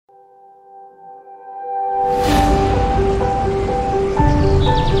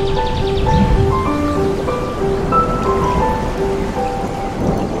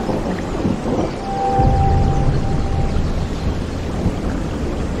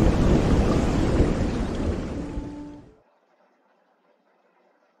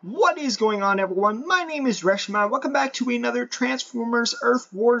is going on, everyone? My name is Reshima. Welcome back to another Transformers Earth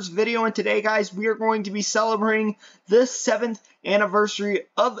Wars video, and today, guys, we are going to be celebrating the 7th anniversary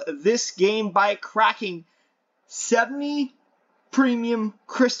of this game by cracking 70 premium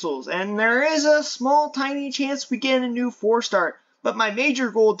crystals, and there is a small tiny chance we get a new 4-star, but my major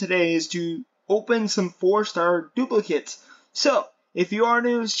goal today is to open some 4-star duplicates. So, if you are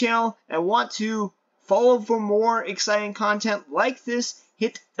new to this channel and want to follow for more exciting content like this,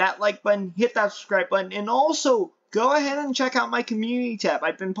 hit that like button, hit that subscribe button, and also go ahead and check out my community tab.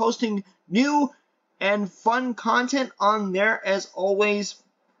 I've been posting new and fun content on there as always,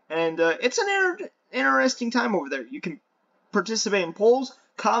 and it's an interesting time over there. You can participate in polls,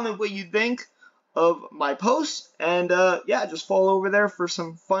 comment what you think of my posts, and yeah, just follow over there for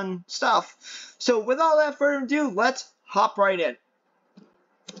some fun stuff. So without that further ado, let's hop right in.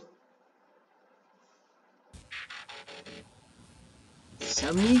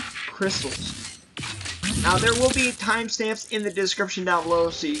 Crystals. Now there will be timestamps in the description down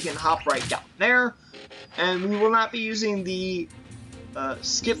below, so you can hop right down there. And we will not be using the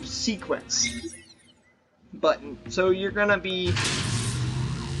skip sequence button, so you're gonna be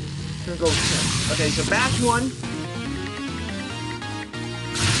go with okay, so batch 1.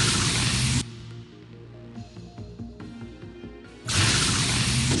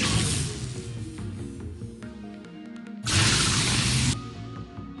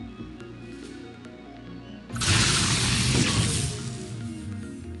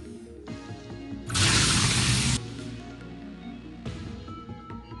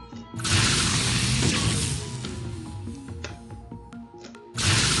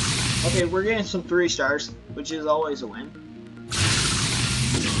 Okay, we're getting some 3 stars, which is always a win.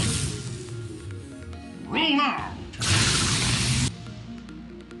 Roll out.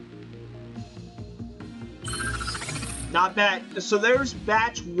 Not bad. So there's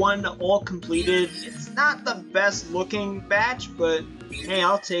batch 1 all completed. It's not the best looking batch, but hey,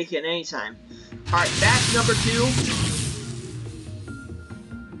 I'll take it anytime. Alright, batch number 2.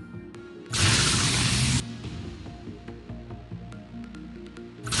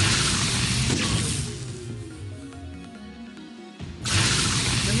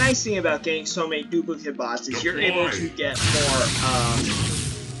 The nice thing about getting so many duplicate bots is you're able to get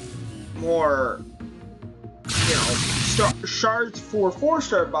more, you know, shards for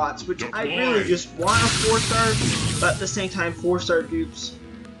 4-star bots, which I really just want a 4-star, but at the same time, 4-star dupes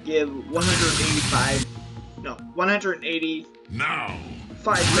give 180 now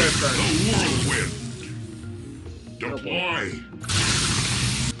 5-star shards. The whirlwind. Deploy.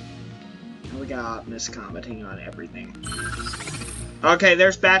 And we got miscommenting on everything. Okay,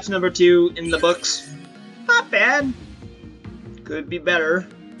 there's batch number 2 in the books. Not bad. Could be better.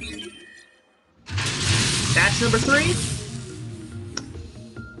 Batch number 3.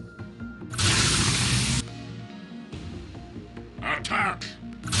 Attack.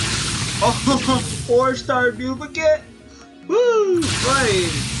 Oh, 4-star duplicate. Woo, buddy.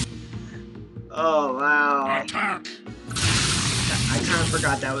 Oh wow. Attack. I kind of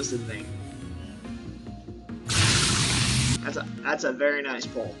forgot that was the thing. That's a very nice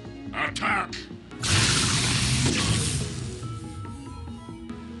pull. Attack.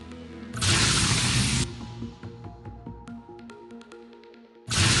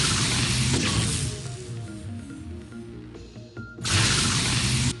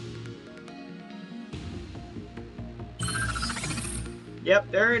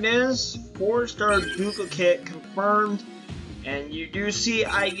 Yep, there it is. 4-star duplicate confirmed. And you do see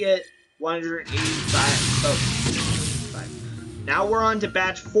I get 185. Oh, 5. Now we're on to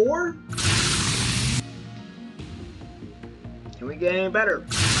batch 4. Can we get any better?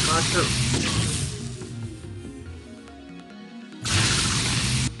 I'm not sure.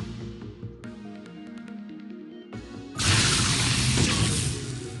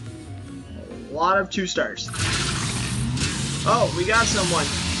 A lot of 2 stars. Oh, we got someone.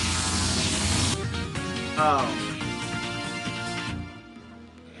 Oh.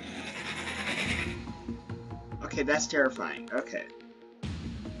 Okay, that's terrifying. Okay.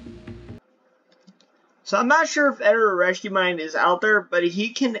 So I'm not sure if Editor Reshimine is out there, but he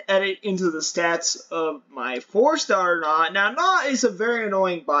can edit into the stats of my 4-star Not. Now, Not is a very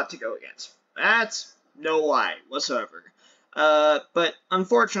annoying bot to go against. That's no lie whatsoever. But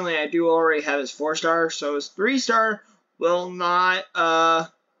unfortunately, I do already have his 4-star, so his 3-star will not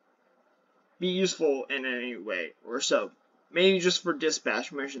be useful in any way or so. Maybe just for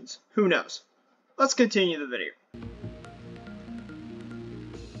dispatch missions. Who knows? Let's continue the video.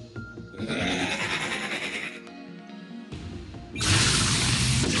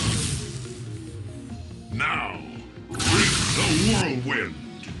 Now, reap the whirlwind.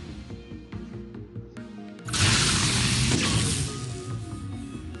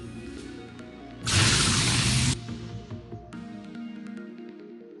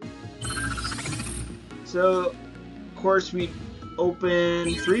 So, of course, we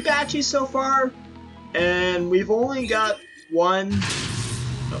opened 3 batches so far, and we've only got one.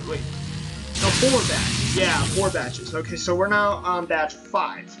 Oh, wait. No, 4 batches. Yeah, 4 batches. Okay, so we're now on batch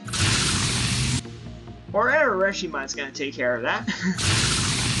 5. Or Reshimane's gonna take care of that.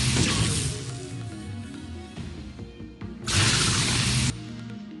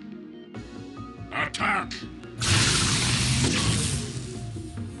 Attack!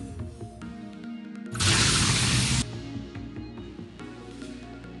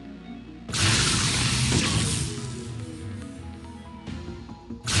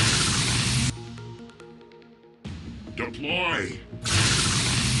 Deploy!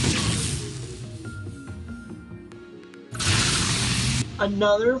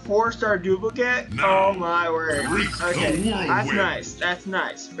 Another 4-star duplicate? Now, Oh my word. reap the Okay, that's whirlwind. nice. That's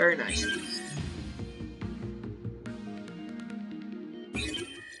nice. Very nice.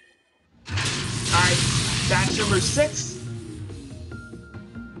 Alright, batch number 6.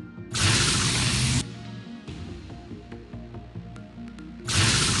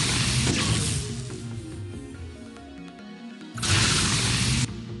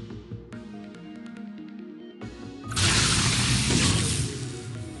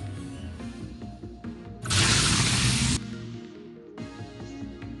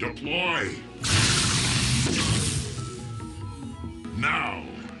 Deploy! Now,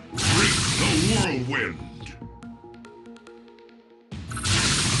 reap the whirlwind!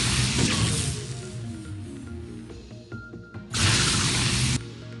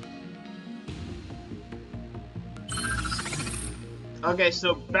 Okay,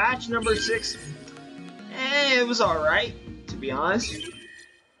 so batch number 6, it was alright, to be honest.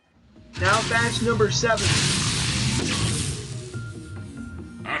 Now batch number 7.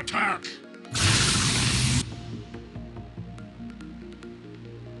 Attack!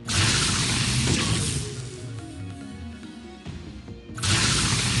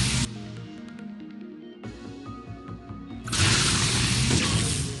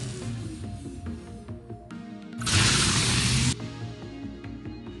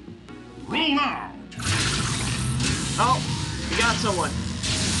 Roll out! Oh, we got someone.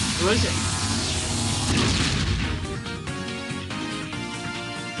 Who is it?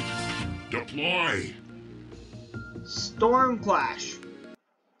 Deploy! Storm Clash.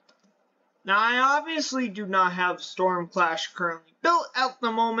 Now, I obviously do not have Storm Clash currently built at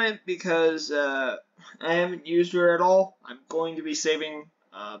the moment because I haven't used her at all. I'm going to be saving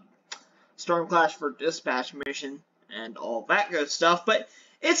Storm Clash for Dispatch Mission and all that good stuff, but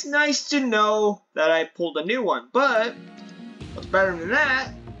it's nice to know that I pulled a new one. But what's better than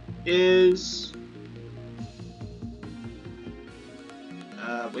that is...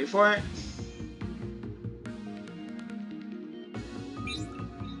 wait for it.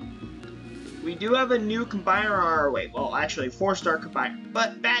 We do have a new combiner on our way. Well, actually, 4-star combiner.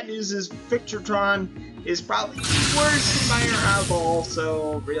 But bad news is Victortron is probably the worst combiner out of all,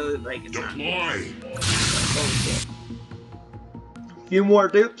 so really, like, it's not. Deploy! A few more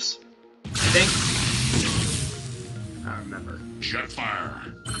dupes, I think. I don't remember.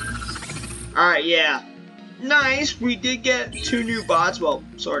 Jetfire! Alright, yeah. Nice, we did get 2 new bots. Well,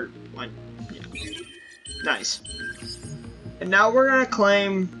 sort of. 1. Yeah. Nice. And now we're gonna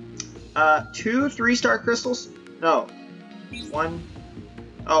claim 2 3-star crystals? No. 1.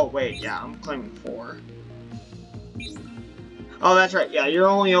 Oh, wait, yeah, I'm claiming 4. Oh, that's right, yeah, you're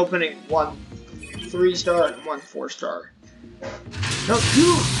only opening 1 3-star and 1 4-star. No,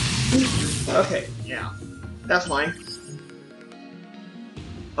 2! Okay, yeah. That's fine.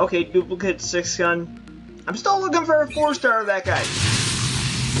 Okay, duplicate 6-gun. I'm still looking for a 4-star of that guy.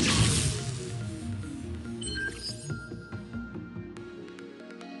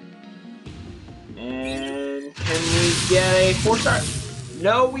 And can we get a 4-star?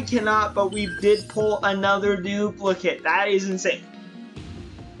 No, we cannot, but we did pull another duplicate. That is insane.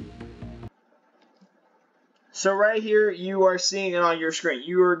 So right here, you are seeing it on your screen.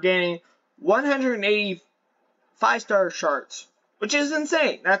 You are getting 180 5-star shards, which is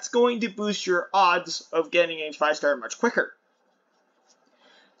insane. That's going to boost your odds of getting a 5-star much quicker.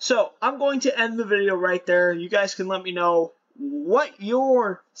 So I'm going to end the video right there. You guys can let me know what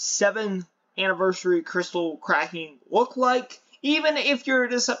your 7th anniversary crystal cracking look like. Even if you're a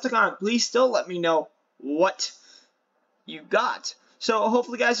Decepticon, please still let me know what you got. So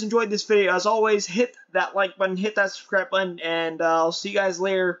hopefully you guys enjoyed this video. As always, hit that like button, hit that subscribe button, and I'll see you guys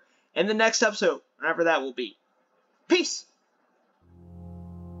later in the next episode, whenever that will be. Peace!